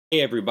Hey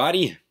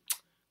everybody,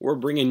 we're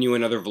bringing you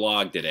another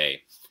vlog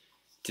today.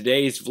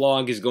 Today's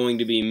vlog is going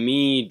to be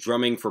me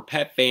drumming for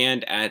pep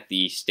band at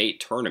the state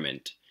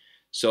tournament.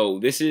 So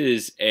this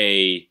is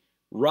a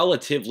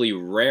relatively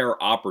rare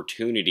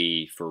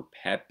opportunity for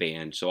pep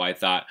band, so I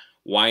thought,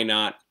 why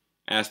not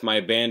ask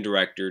my band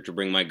director to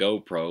bring my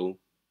GoPro,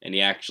 and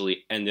he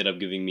actually ended up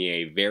giving me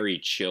a very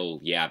chill,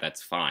 yeah,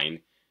 that's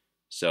fine.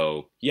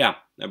 So yeah,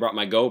 I brought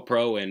my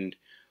GoPro, and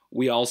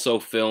we also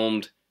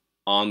filmed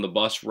on the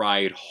bus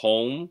ride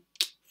home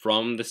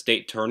from the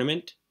state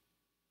tournament,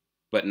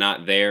 but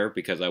not there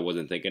because I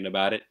wasn't thinking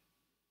about it.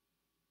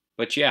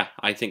 But yeah,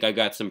 I think I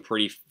got some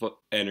pretty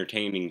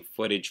entertaining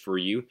footage for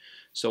you,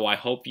 so I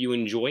hope you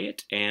enjoy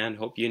it and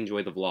hope you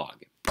enjoy the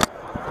vlog. 1,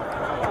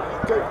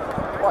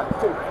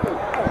 2,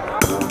 3.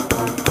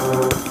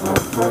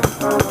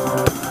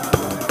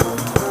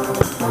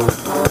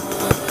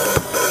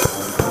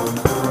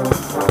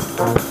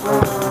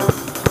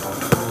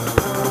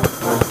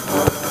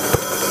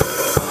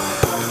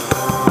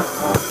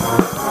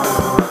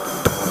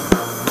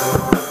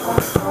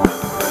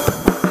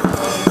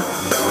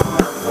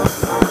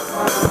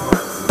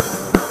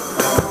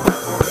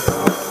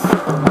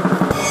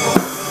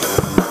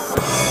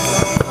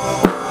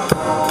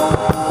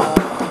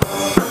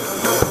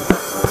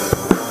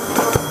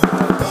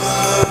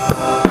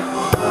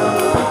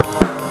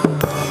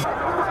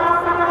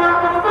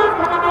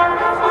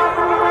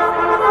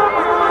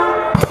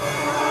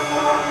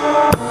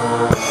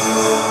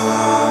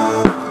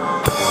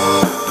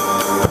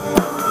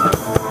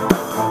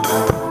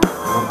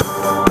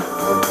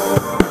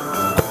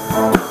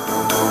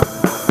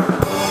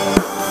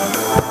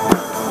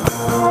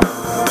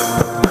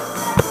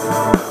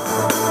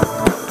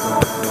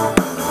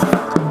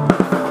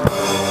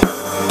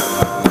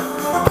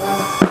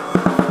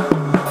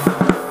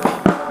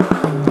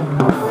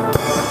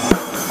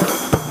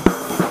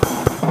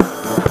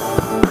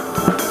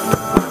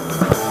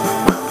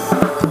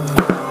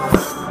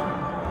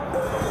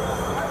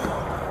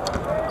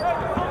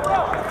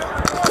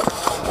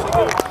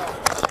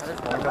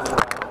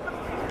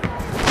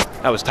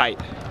 That was tight.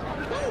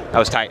 That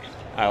was tight.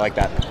 I like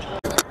that.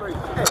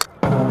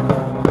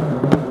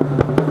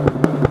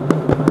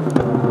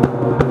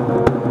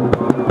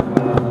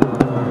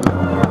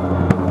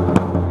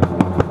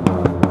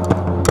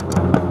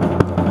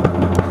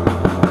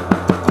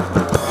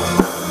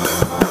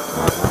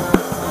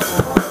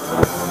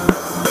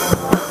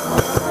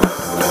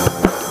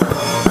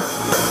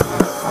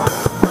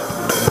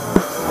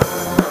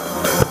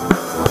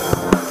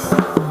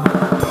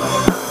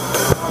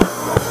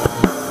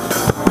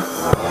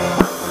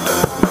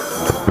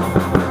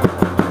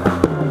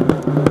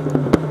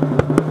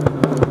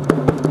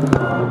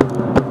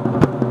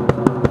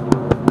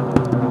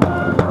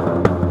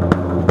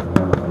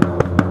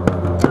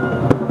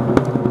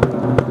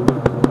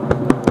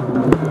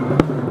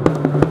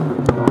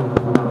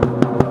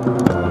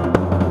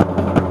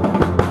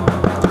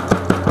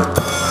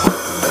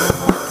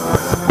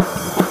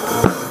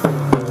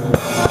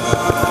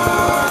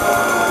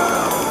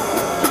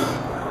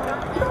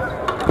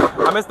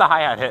 I missed the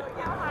hi-hat hit.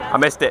 I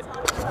missed it.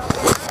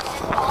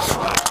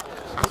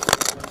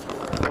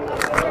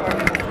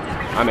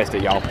 I missed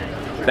it, y'all.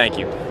 Thank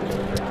you.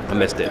 I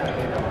missed it.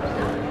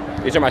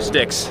 These are my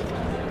sticks.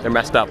 They're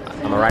messed up.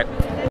 Am I right?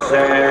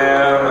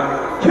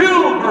 Sam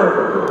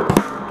Kilburn.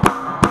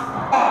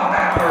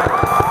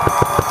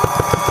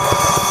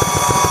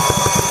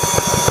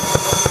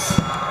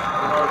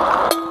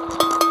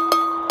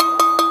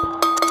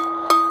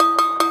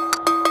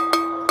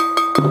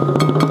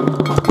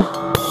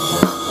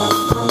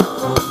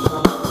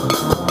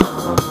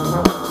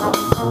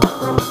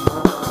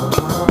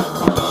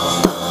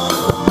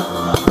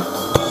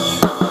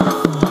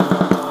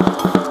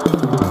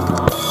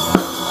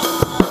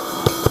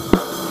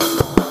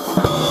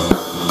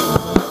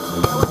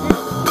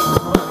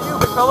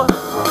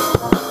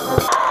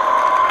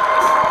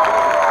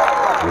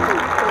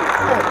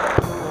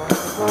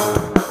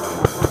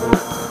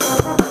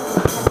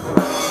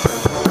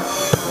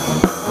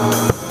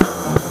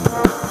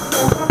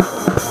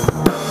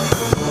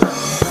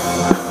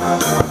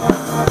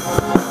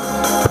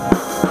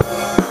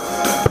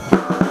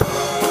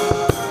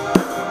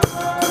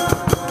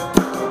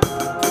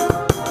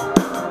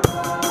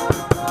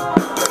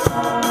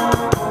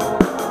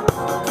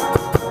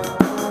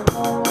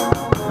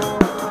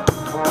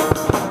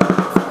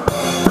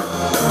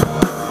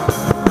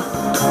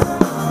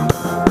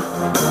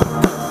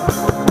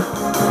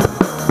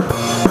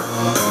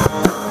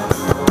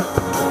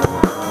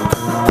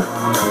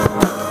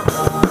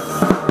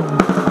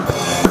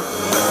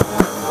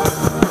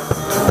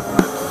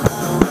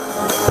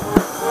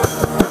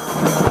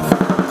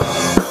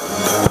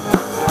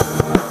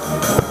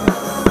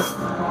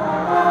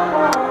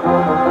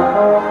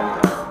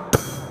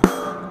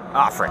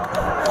 Ah, frick.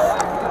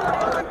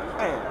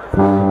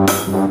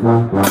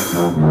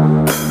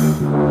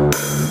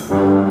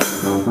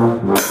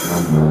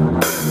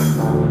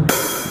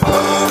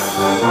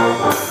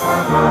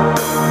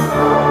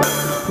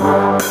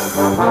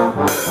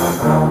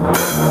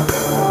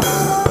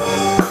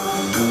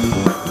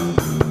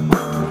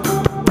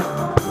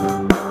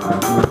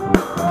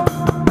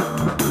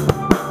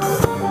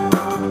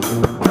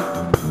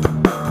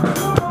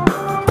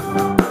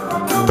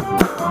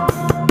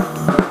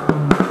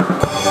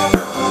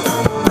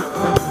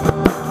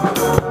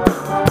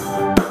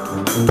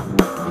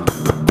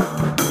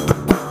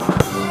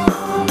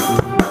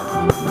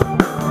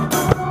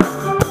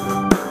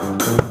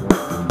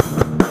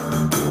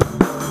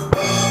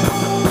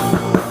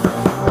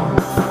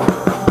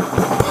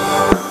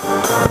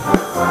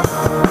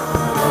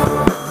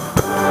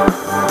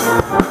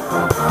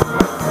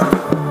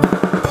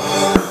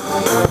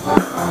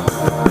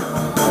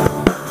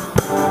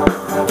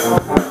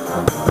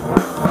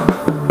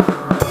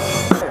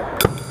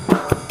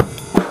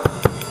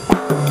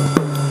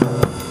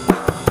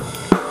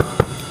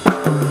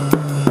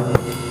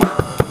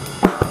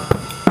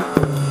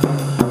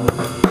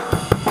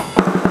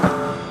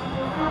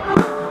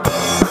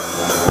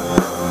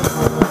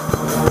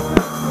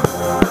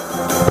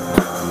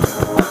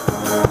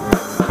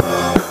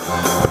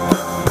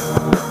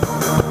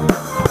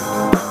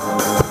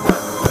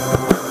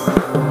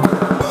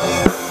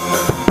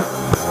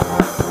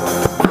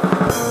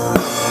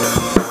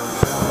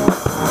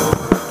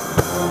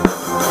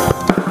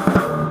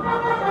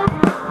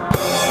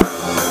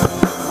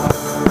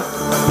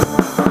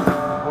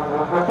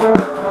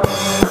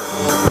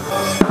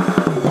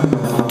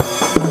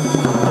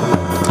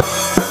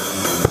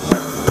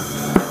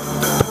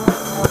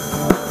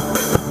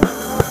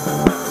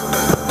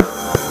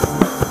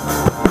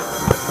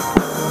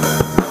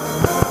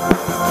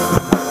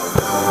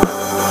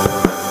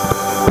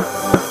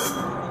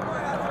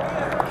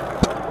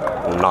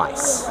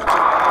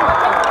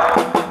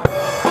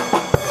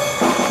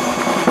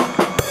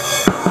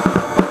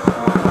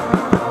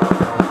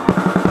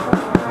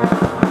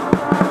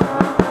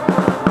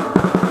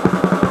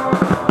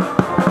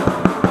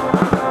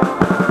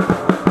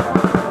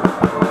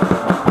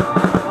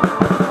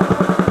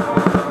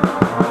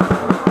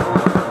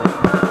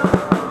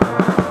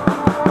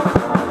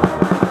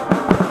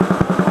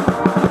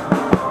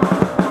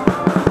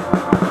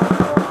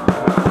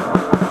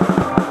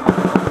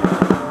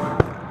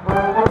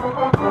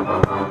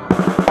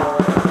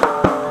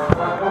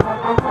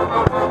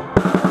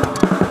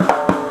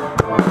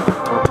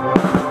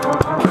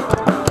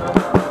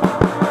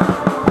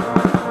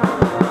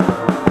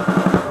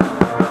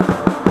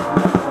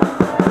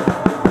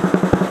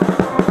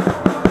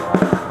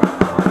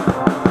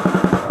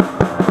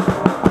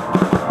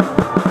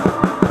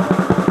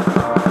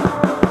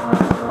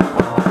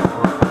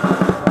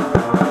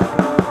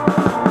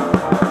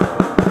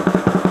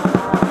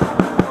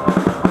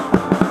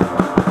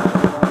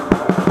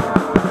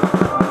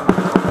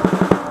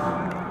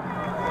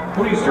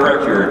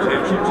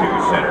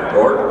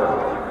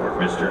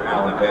 Mr.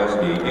 Alan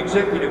Baskey,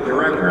 Executive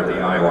Director of the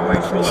Iowa High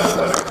School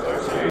Athletic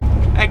Association.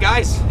 Hey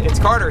guys, it's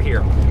Carter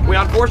here. We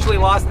unfortunately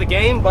lost the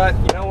game, but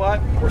you know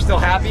what? We're still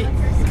happy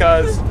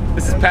because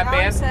this is Pep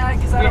Band.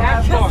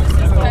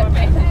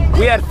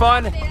 We had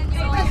fun,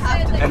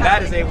 and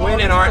that is a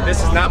win in art.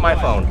 This is not my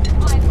phone.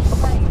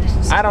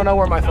 I don't know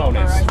where my phone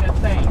is.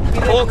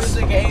 Folks,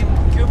 we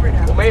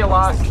may have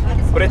lost,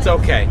 but it's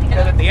okay.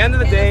 Because at the end of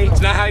the day,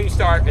 it's not how you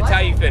start, it's how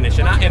you finish.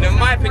 And in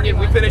my opinion,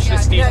 we finished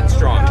this season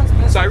strong.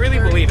 So I really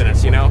believe in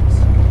us, you know?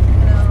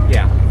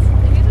 Yeah.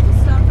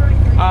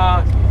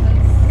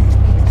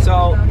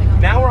 So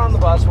now we're on the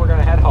bus, we're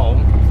gonna head home.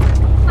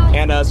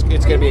 And it's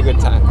gonna be a good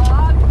time.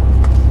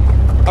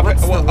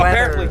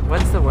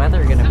 What's the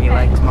weather gonna be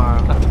like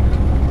tomorrow?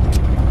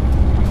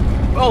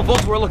 Well,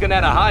 folks, we're looking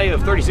at a high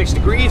of 36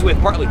 degrees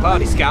with partly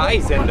cloudy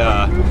skies, and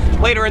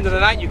later into the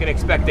night you can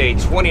expect a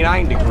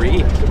 29 degree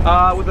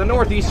with a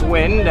northeast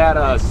wind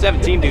at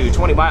 17 to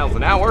 20 miles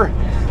an hour.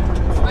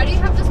 Why do you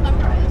have this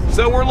memorized?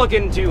 So we're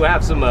looking to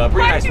have some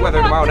pretty nice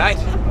weather tomorrow night.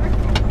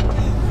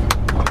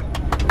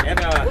 And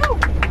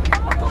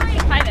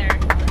Hi there.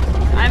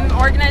 I'm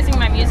organizing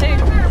my music.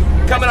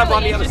 coming up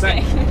on the other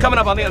side. Coming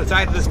up on the other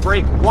side of this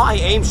break, why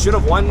Ames should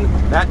have won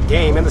that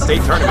game in the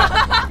state tournament.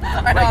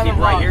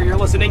 Right here, you're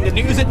listening to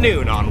News at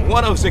Noon on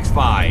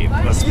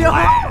 106.5 The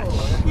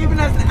Splash. Even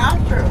as an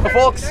actor.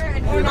 Folks,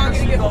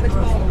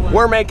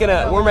 we're making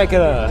a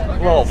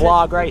little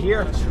vlog right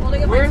here.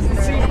 Where's the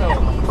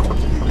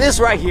seatbelt? This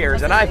right here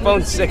is an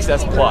iPhone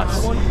 6s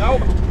Plus.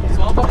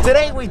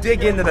 Today we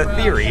dig into the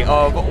theory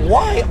of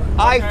why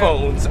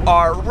iPhones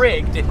are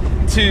rigged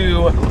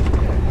to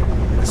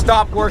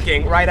stop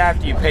working right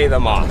after you pay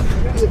them off.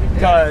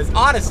 Because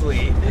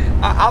honestly,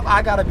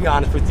 I gotta be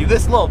honest with you,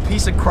 this little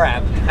piece of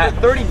crap at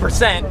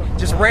 30%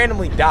 just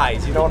randomly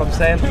dies, you know what I'm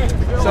saying?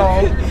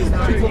 So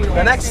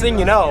the next thing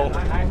you know,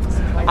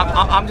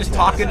 I'm just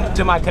talking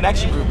to my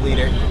connection group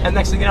leader, and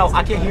next thing you know,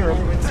 I can't hear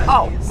him.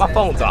 Oh, my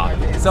phone's off.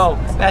 So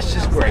that's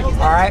just great, all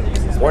right?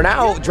 We're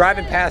now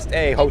driving past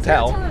a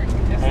hotel,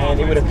 and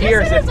it would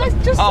appear as if,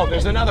 oh,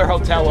 there's another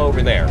hotel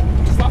over there.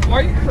 Why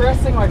are you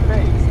caressing my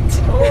face?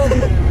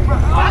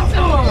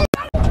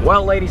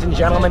 Well, ladies and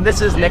gentlemen,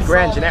 this is Nick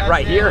Grangenet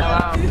right here.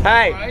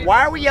 Hey,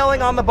 why are we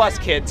yelling on the bus,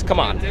 kids? Come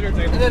on. And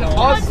then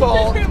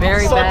also,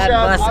 Very bad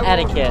bus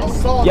etiquette.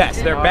 Yes,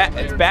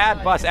 it's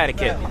bad bus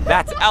etiquette.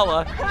 That's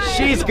Ella.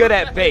 She's good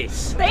at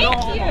bass. Thank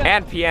you.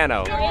 And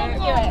piano.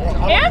 Thank you.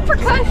 And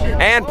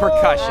percussion. And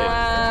percussion.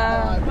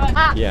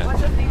 Yeah.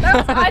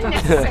 That was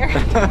unnecessary.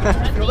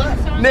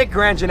 Nick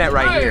Grangenet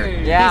right here.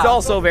 Yeah. He's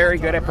also very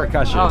good at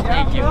percussion. Oh,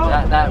 thank you.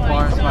 That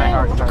warms my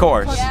heart. Of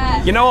course.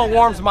 You know what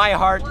warms my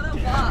heart?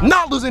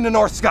 Not losing to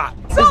North Scott.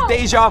 This is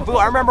deja vu.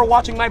 I remember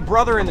watching my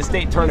brother in the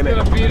state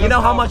tournament. You know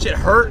how much it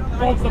hurt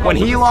when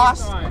he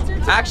lost?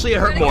 Actually, it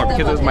hurt more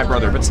because it was my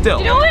brother, but still.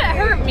 You know what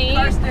hurt me?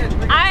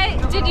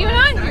 Did you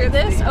not hear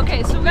this?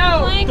 Okay, so we were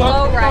playing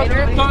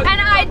lowrider,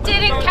 and I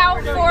didn't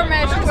count 4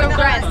 measures of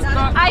rest.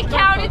 I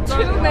counted 2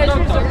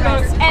 measures of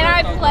rest, and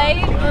I played,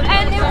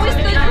 and it was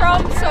the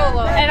drum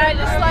solo, and I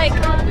just like.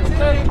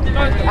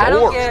 I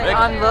don't get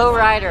on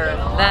lowrider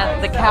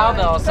that the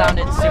cowbell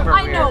sounded super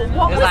I weird. know,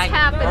 what It was like,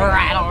 happening?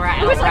 Rattle,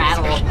 rattle, It was like-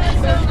 rattle.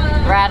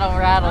 Rattle,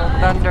 rattle,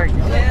 thunder,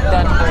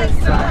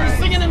 thunder.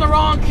 singing in the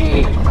wrong key.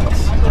 You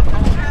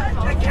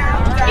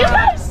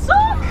guys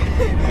suck!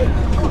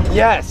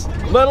 Yes.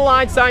 Little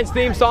Einstein's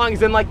theme song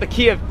is in like the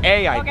key of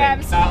A, I Okay, I'm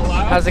think. sorry.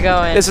 How's it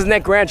going? This is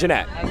Nick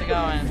Grangenet. How's it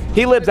going?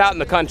 He lives out in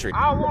the country.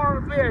 I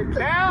want to be a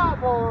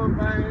cowboy,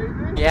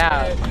 baby.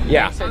 Yeah.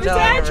 Yeah. His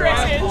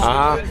address is.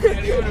 Uh-huh.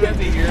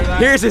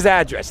 Here's his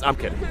address. I'm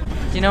kidding.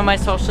 Do you know my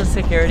social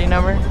security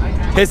number?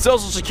 His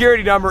social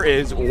security number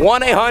is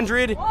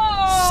 1-800.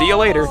 See you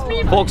later.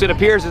 Folks, it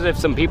appears as if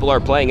some people are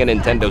playing a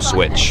Nintendo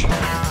Switch.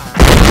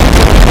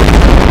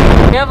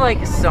 We have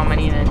like so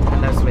many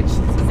Nintendo Switches.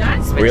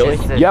 Really?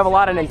 You have a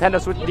lot of Nintendo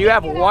Switch. Do you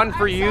have one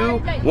for you,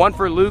 one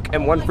for Luke,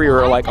 and one for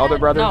your like other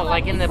brother? No,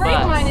 like in the Bring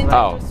my bus. Nintendo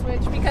Oh.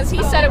 Switch because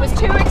he said it was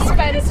too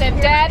expensive.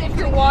 Dad, if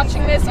you're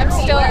watching this, I'm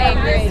still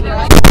angry at you.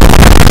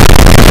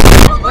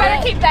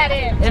 Better keep that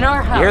in. In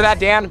our house. You hear that,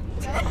 Dan?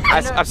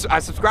 I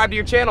subscribed to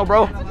your channel,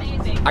 bro.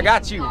 I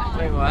got you.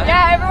 Wait, what?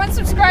 Yeah, everyone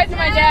subscribe to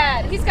my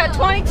dad. He's got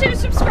 22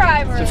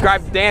 subscribers.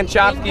 Subscribe to Dan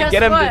Chofsky. Guess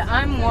Get him what? to,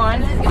 I'm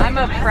one. I'm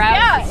a proud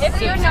Yeah,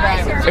 if you're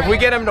nice. subscriber. if we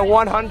get him to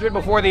 100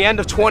 before the end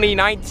of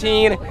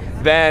 2019,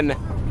 then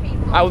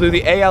I will do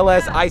the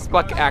ALS Ice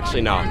Bucket.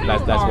 Actually, no,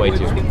 that's way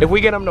too. If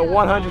we get him to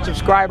 100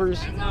 subscribers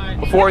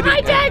before the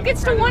My dad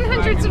gets to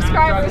 100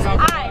 subscribers.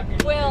 I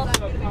will.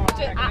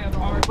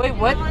 Wait,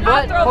 what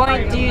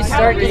point do you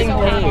start getting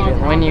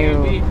paid? When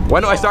you...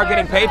 When do I start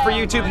getting paid for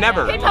YouTube?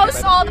 Never. He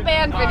posts all the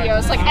band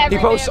videos, like every.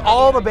 He posts band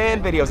all the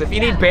band videos. If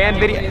you need band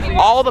video,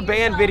 all the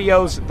band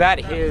videos that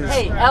his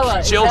Hey, Ella,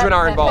 is children that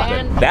are the involved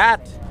in. band?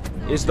 That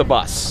is the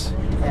bus.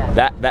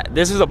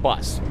 This is a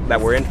bus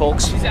that we're in,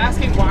 folks. She's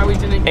asking why we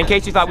didn't. In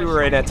case you thought we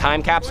were in a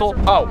time capsule,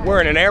 oh,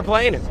 we're in an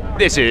airplane.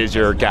 This is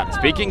your captain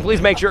speaking.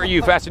 Please make sure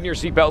you fasten your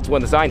seatbelts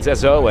when the sign says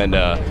so, and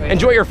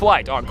enjoy your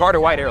flight on Carter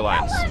White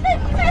Airlines.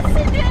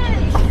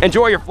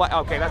 Enjoy your flight.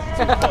 Okay, that's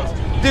too close.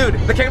 Dude,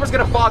 the camera's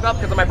gonna fog up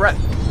because of my breath.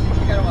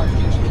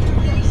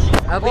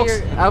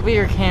 I'll be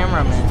your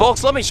cameraman.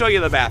 Folks, let me show you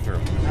the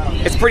bathroom.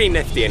 It's pretty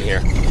nifty in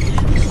here.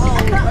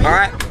 All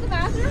right?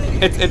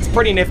 It's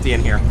pretty nifty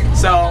in here.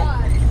 So,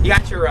 you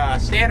got your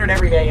standard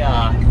everyday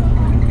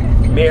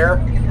mirror,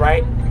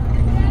 right?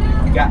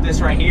 You got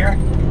this right here.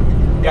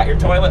 You got your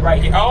toilet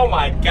right here. Oh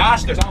my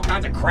gosh, there's all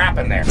kinds of crap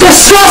in there.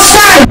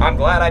 I'm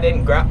glad I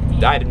didn't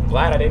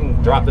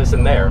drop this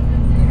in there.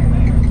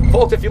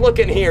 Folks, if you look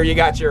in here, you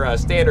got your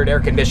standard air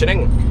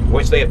conditioning,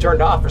 which they have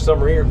turned off for some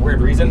weird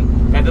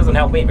reason. That doesn't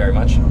help me very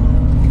much.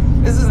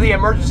 This is the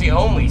emergency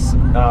only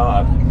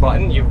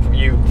button.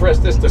 You press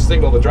this to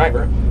signal the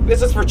driver.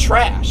 This is for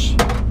trash.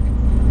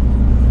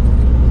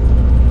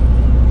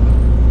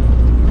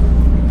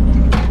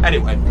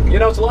 Anyway, you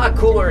know, it's a lot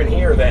cooler in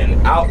here than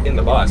out in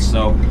the bus,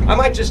 so I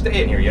might just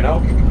stay in here, you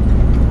know?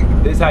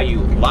 This is how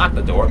you lock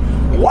the door.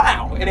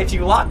 Wow, and if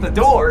you lock the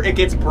door, it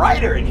gets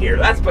brighter in here.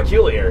 That's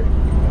peculiar.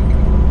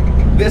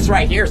 This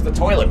right here is the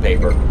toilet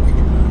paper.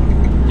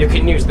 You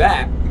can use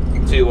that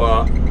to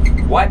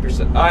wipe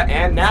yourself,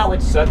 and now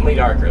it's suddenly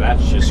darker.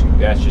 That's just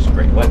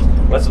great.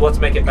 Let's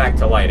make it back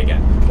to light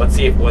again. Let's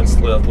see if we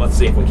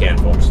can,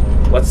 folks.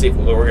 Let's see if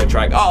we're gonna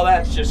try. Oh,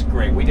 that's just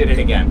great. We did it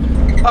again.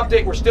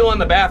 Update: we're still in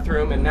the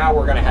bathroom, and now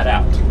we're gonna head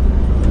out.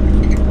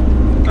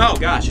 Oh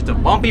gosh, it's a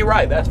bumpy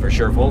ride, that's for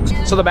sure, folks.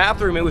 So the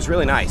bathroom, it was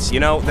really nice. You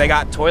know, they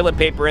got toilet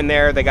paper in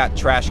there. They got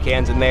trash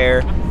cans in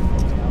there.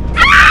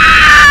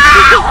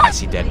 I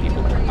see dead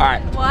people there. All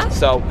right. What?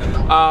 So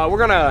we're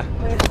gonna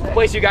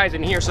place you guys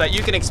in here so that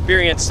you can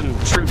experience some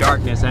true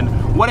darkness and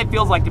what it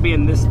feels like to be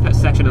in this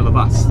section of the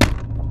bus.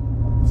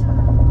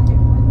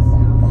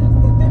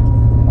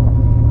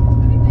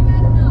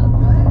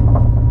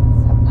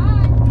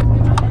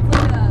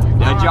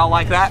 Did y'all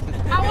like that?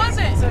 How was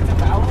it?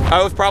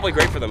 Oh, it was probably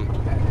great for them.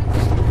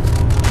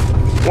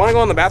 Want to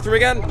go in the bathroom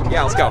again?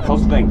 Yeah, let's go.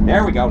 Close the thing.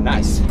 There we go.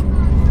 Nice.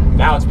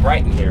 Now it's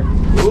bright in here.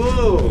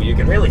 Ooh, you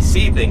can really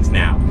see things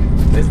now.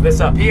 This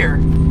up here,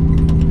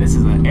 this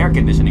is an air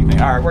conditioning thing.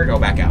 All right, we're gonna go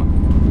back out.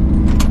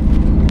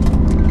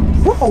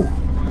 Whoa!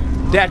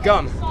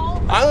 Dadgum.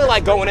 I only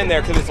like going in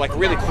there because it's like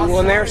really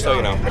cool in there, so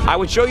you know. I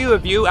would show you a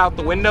view out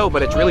the window,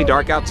 but it's really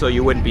dark out, so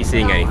you wouldn't be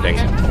seeing anything.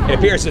 It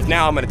appears as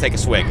now I'm gonna take a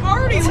swig.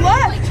 Already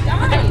left.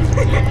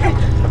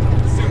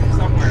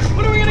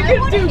 What are we gonna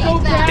get to? Go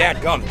back.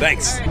 Dadgum,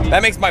 thanks.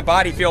 That makes my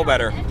body feel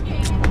better.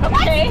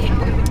 Okay.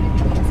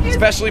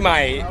 Especially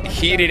my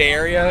heated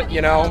area,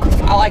 you know.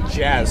 I like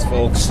jazz,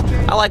 folks.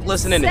 I like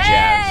listening to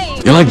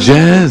jazz. You like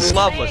jazz? I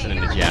love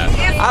listening to jazz.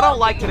 I don't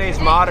like today's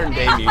modern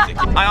day music.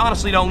 I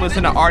honestly don't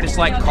listen to artists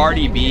like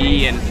Cardi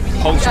B and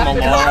Post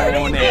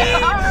Malone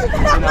and,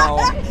 you know.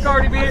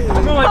 Cardi B.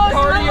 I'm like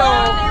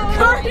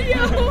cardio.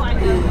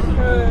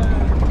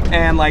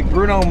 And like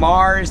Bruno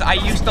Mars, I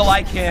used to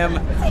like him,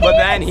 but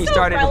then he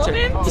started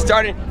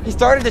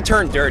to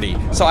turn dirty.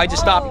 So I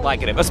just stopped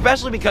liking him,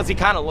 especially because he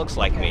kind of looks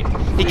like me.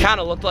 He kind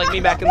of looked like me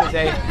back in the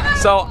day.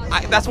 So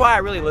that's why I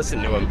really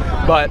listened to him.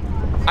 But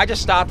I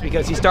just stopped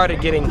because he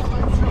started getting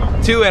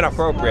too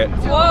inappropriate.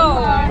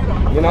 Whoa.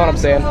 You know what I'm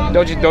saying?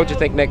 Don't you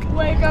think, Nick?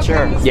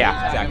 Sure.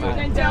 Yeah, exactly.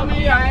 And tell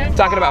me I'm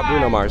Talking about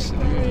Bruno Mars.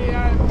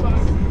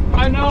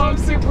 I know I'm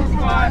super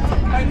fly.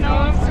 I know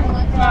I'm super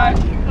fly.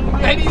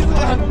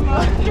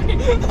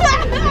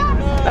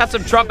 That's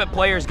some trumpet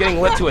players getting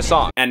lit to a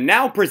song. And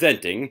now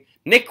presenting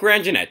Nick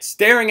Grangenet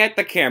staring at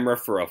the camera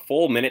for a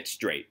full minute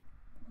straight.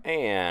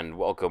 And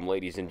welcome,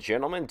 ladies and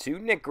gentlemen, to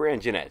Nick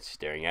Grangenet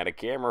staring at a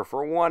camera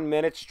for 1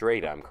 minute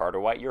straight. I'm Carter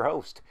White, your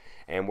host,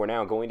 and we're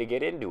now going to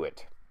get into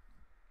it.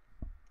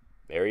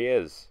 There he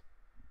is,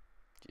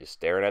 just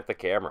staring at the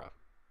camera.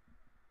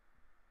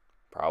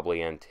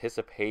 Probably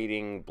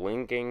anticipating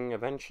blinking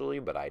eventually,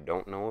 but I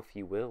don't know if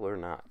he will or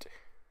not.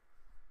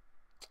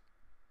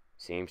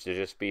 Seems to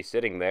just be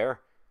sitting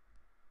there.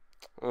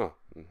 Oh,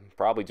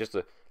 probably just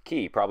a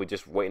key. Probably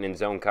just waiting in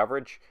zone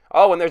coverage.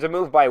 Oh, and there's a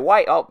move by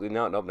White. Oh,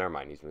 no, never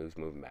mind. He's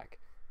moving back.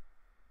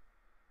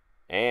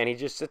 And he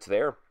just sits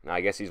there. I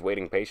guess he's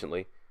waiting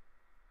patiently.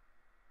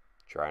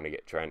 Trying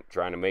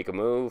to make a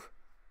move.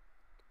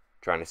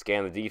 Trying to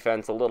scan the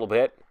defense a little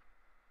bit.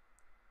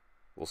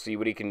 We'll see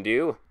what he can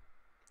do.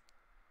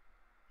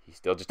 He's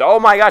still just. Oh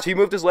my gosh! He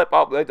moved his lip.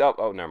 Oh,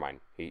 never mind.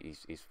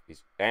 He's.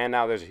 And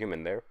now there's a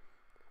human there.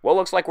 Well,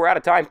 looks like we're out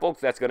of time,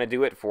 folks. That's going to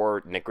do it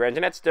for Nick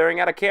Grangenet staring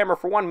at a camera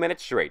for 1 minute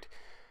straight.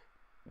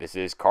 This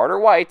is Carter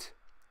White,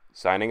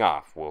 signing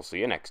off. We'll see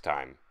you next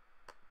time.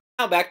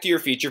 Now back to your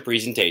feature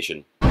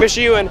presentation. Miss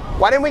Ewan,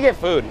 why didn't we get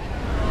food?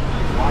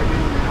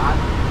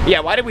 Yeah,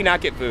 why did we not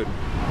get food?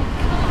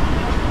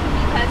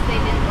 Because they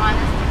didn't want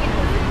us to get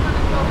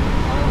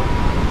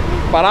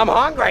food. But I'm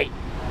hungry.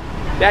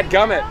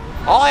 Dadgummit.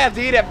 All I have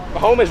to eat at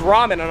home is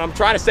ramen, and I'm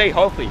trying to stay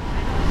healthy.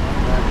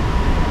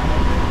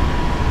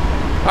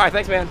 All right,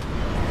 thanks, man.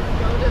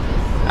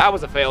 That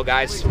was a fail,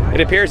 guys. It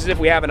appears as if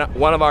we have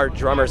one of our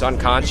drummers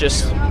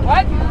unconscious.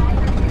 What?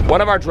 One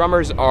of our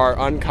drummers are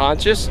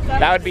unconscious.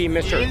 That would be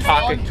Mr.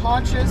 Taka.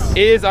 Unconscious?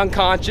 Is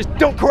unconscious.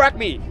 Don't correct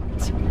me.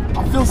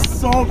 I feel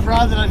so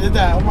proud that I did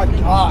that. Oh my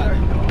god.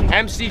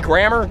 MC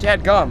Grammar,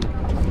 dadgum.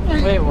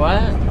 Wait,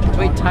 what?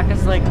 Wait,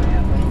 Taka's like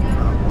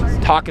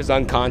Taka's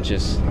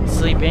unconscious.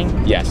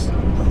 sleeping? Yes.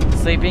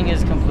 Sleeping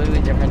is completely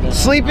different than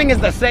Sleeping is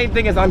the same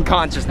thing as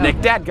unconscious, Nick.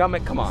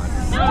 Dadgummit, come on.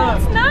 No,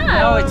 it's not.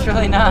 No, it's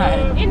really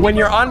not. When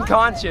you're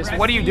unconscious,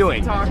 what are you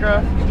doing?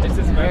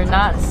 You're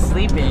not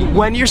sleeping.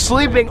 When you're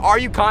sleeping, are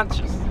you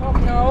conscious?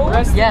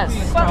 Yes.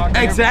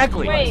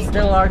 Exactly. Wait.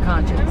 Still are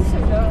conscious.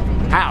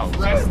 How?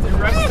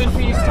 Rest in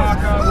peace,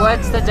 Taka.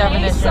 What's the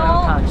definition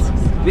of conscious?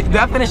 The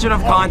definition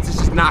of conscious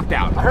is knocked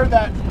out. I heard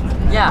that.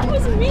 Yeah.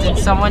 Did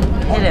someone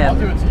hit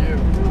him?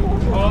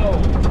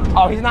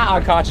 Oh, he's not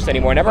unconscious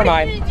anymore. Never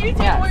mind.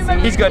 Yeah.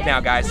 He's good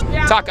now, guys.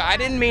 Taka, I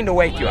didn't mean to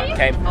wake you up,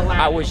 okay?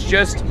 I was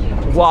just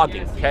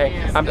vlogging,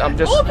 okay? I'm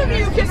just. Both of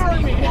you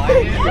can hear me.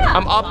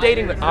 I'm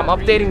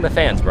updating the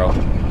fans, bro.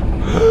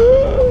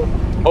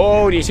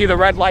 Oh, do you see the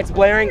red lights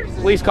blaring?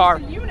 Police car.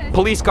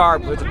 Police car.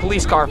 It's a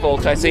police car,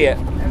 folks. I see it.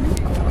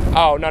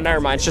 Oh, no, never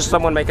mind. It's just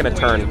someone making a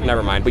turn.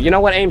 Never mind. But you know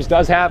what Ames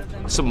does have?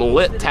 Some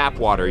lit tap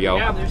water, yo.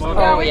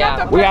 Oh,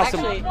 yeah. We got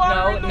some. Actually,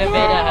 no,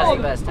 Nevada has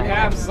the best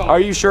time.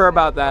 Are you sure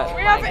about that?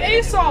 We have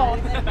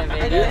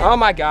ASOL. Oh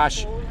my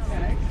gosh.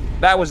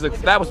 That was the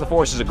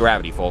forces of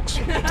gravity, folks.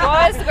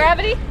 Was the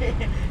gravity?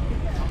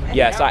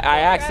 Yes, I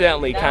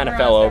accidentally kind of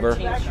fell over.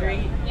 Yeah,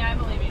 I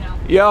believe you now.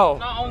 Yo,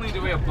 Not only do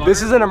we have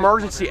this is an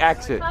emergency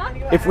exit.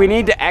 If we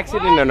need to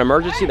exit in an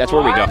emergency, that's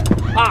where we go.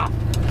 Ah,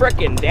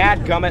 frickin'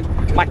 dadgummit.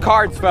 My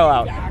cards fell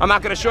out. I'm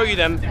not gonna show you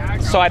them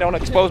so I don't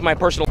expose my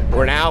personal.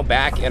 We're now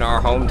back in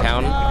our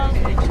hometown.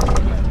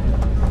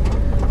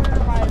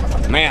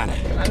 Man,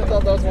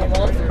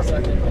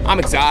 I'm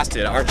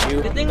exhausted, aren't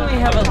you? Good thing we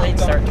have a late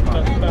start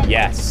tomorrow.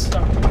 Yes. I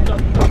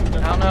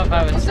don't know if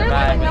I would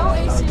survive.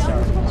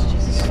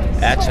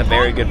 That's a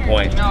very good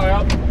point. No,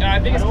 I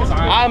think it's because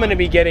I'm gonna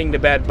be getting to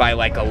bed by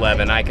like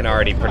 11. I can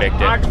already predict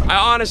it. I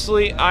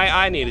honestly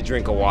need a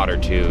drink of water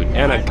too,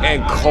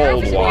 and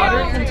cold Water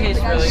water. can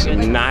taste really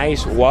good.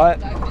 Nice. What?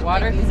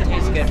 Water can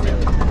taste good,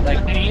 really. Like,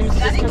 Ames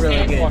it's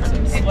really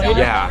good.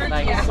 Yeah.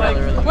 Like, it's really,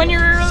 really good. when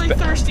you're really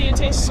thirsty, it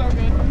tastes so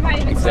good.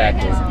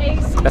 Exactly.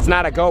 That's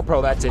not a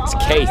GoPro. That's its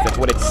case. That's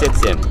what it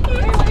sits in.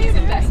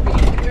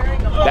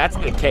 That's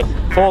the case.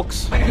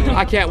 Folks,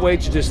 I can't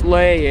wait to just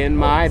lay in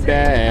my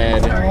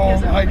bed. Oh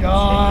my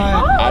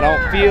god. I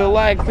don't feel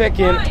like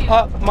picking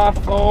up my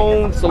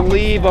phone, so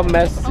leave a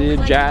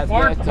message at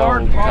the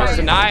tone. Because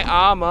tonight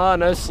I'm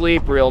gonna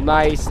sleep real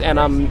nice, and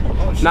I'm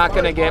not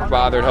gonna get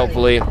bothered,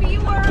 hopefully,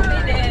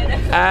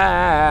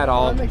 at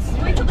all.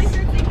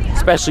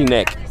 Especially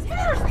Nick.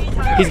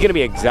 He's gonna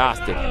be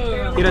exhausted.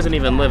 He doesn't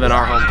even live in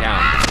our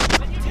hometown.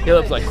 He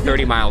lives like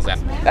 30 miles out.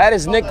 That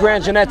is Nick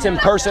Grangenette's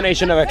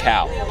impersonation of a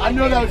cow. I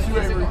know that was you,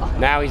 Avery.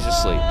 Now he's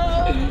asleep.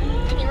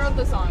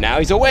 Now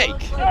he's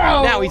awake.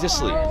 Now he's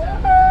asleep.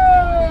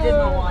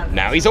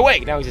 Now he's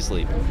awake. Now he's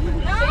asleep.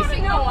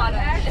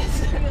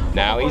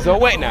 Now he's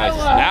awake.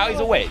 Now he's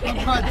awake.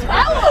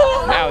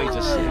 Now he's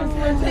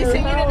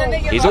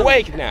asleep. He's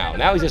awake now.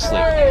 Now he's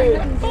asleep.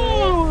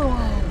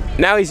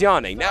 Now he's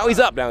yawning. Now he's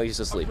up. Now he's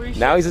asleep.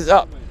 Now he's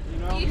up.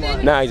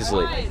 Now he's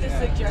asleep.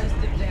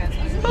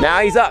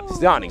 Now he's up.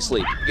 He's yawning.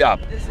 Sleep. Up.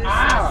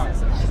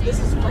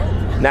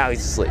 Now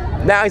he's asleep.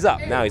 Now he's up.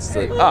 Now he's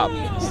asleep. Up.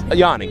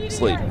 Yawning.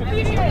 Sleep.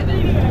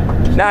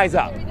 Now he's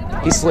up.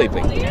 He's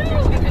sleeping.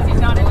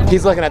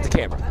 He's looking at the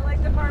camera.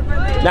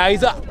 Now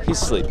he's up.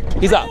 He's asleep.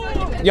 He's up.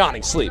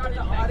 Yawning. Sleep.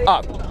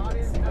 Up.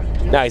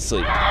 Now he's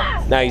asleep.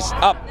 Now he's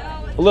up.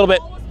 A little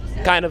bit.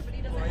 Kind of.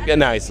 And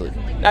now he's asleep.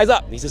 Now he's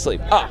up. He's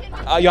asleep. Up.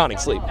 Yawning.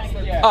 Sleep.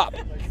 Up.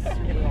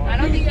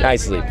 Now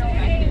he's asleep.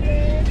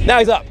 Now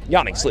he's up,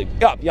 yawning, sleep,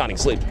 up, yawning,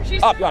 sleep,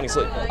 up, yawning,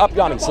 sleep, up,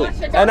 yawning, sleep.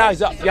 And now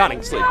he's up,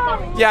 yawning, sleep.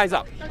 Yeah, he's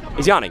up.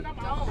 He's yawning.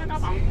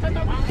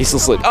 He's still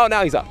asleep. Oh,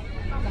 now he's up.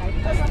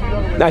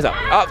 Now he's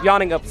up,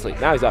 yawning, up, sleep.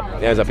 Now he's up.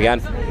 Now he's up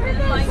again.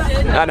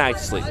 Now he's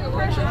asleep.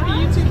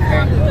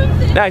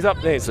 Now he's up,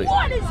 now he's asleep.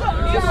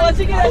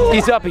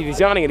 He's up, he's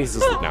yawning, and he's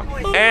asleep now.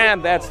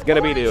 And that's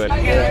gonna be doing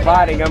it.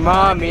 Fighting a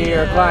mommy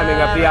or climbing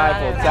up the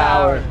Eiffel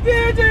Tower.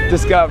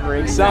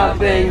 Discovering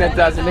something that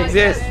doesn't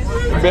exist.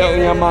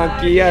 Building a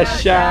monkey a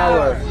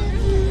shower.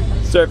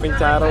 Surfing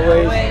tidal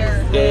waves.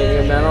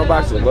 Getting a mental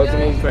box with loads of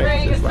things.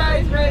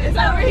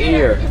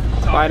 Here.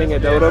 Finding a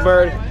dodo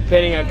bird.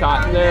 Pinning a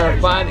cotton there.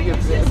 Finding a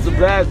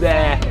bed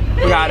there.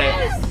 Got it.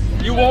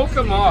 You woke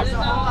him up.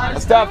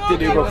 Stuff to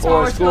do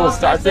before school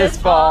starts this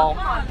fall.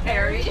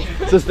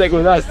 So stick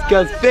with us,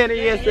 cause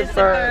Phineas and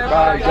Ferb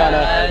are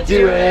gonna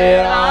do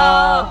it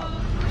all.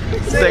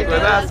 Stick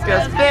with us,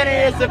 cause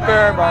Phineas and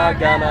Ferb are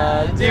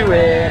gonna do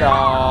it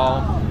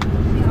all.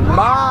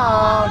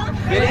 Mom,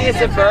 Phineas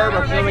and Ferb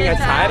are filming a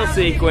title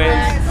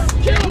sequence.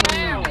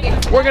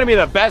 We're gonna be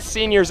the best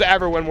seniors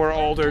ever when we're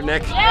older,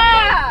 Nick.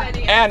 Yeah!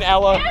 And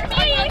Ella.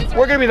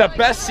 We're gonna be the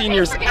best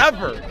seniors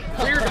ever.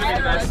 We're gonna be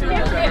the best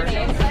seniors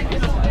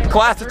ever.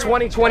 Class of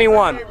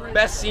 2021,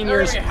 best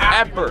seniors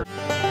ever.